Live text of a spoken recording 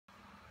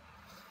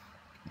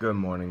Good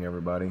morning,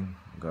 everybody.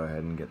 Go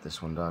ahead and get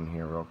this one done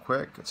here real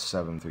quick. It's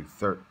 7 through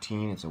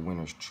 13. It's a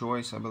winner's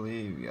choice, I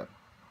believe. Yep.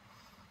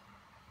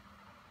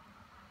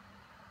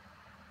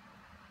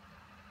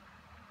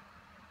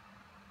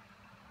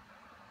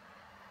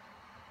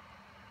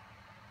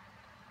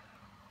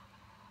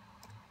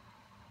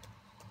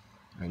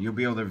 Now you'll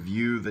be able to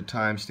view the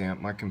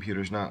timestamp. My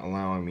computer's not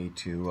allowing me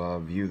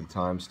to view the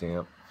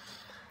timestamp.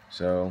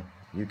 So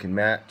you can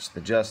match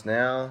the just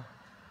now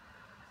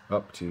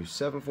up to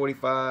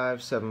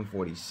 7:45,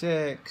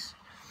 7:46.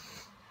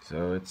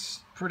 So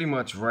it's pretty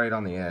much right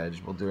on the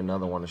edge. We'll do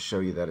another one to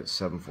show you that it's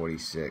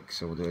 7:46.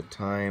 So we'll do a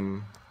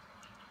time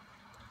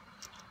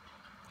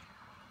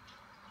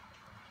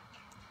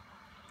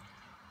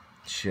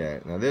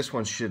check. Now this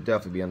one should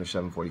definitely be under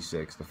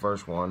 7:46. The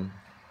first one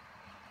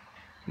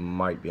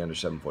might be under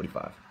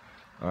 7:45.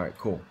 All right,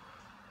 cool.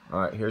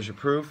 All right, here's your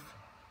proof.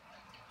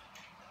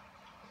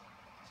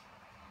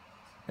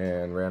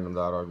 And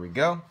random.org we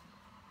go.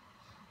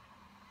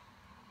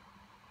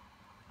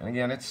 And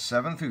again, it's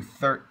 7 through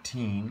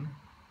 13.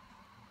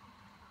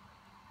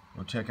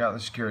 We'll check out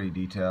the security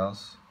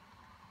details.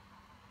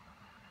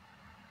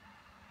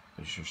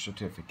 There's your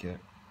certificate.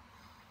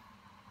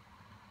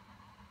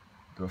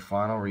 Do a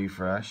final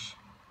refresh.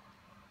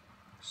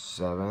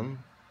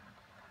 7,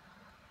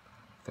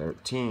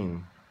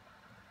 13.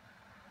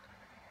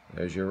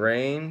 There's your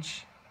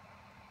range.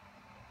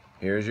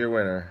 Here's your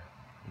winner.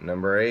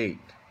 Number 8.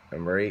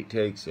 Number 8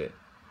 takes it.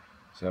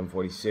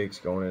 7:46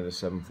 going into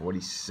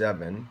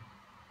 7:47.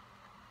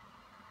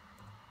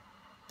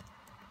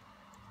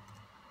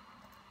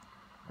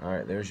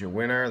 Alright, there's your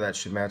winner. That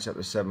should match up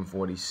to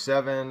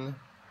 7:47.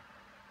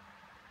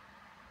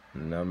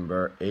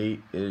 Number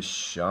 8 is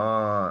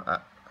Sean.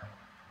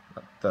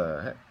 What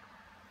the heck?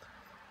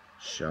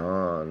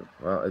 Sean.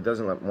 Well,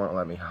 it won't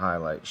let me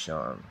highlight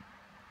Sean.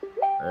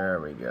 There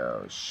we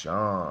go.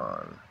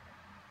 Sean.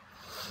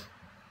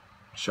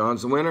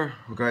 Sean's the winner.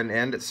 We'll go ahead and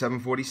end at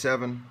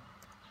 7:47.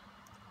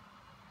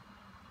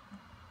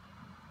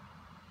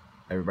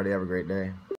 Everybody have a great day.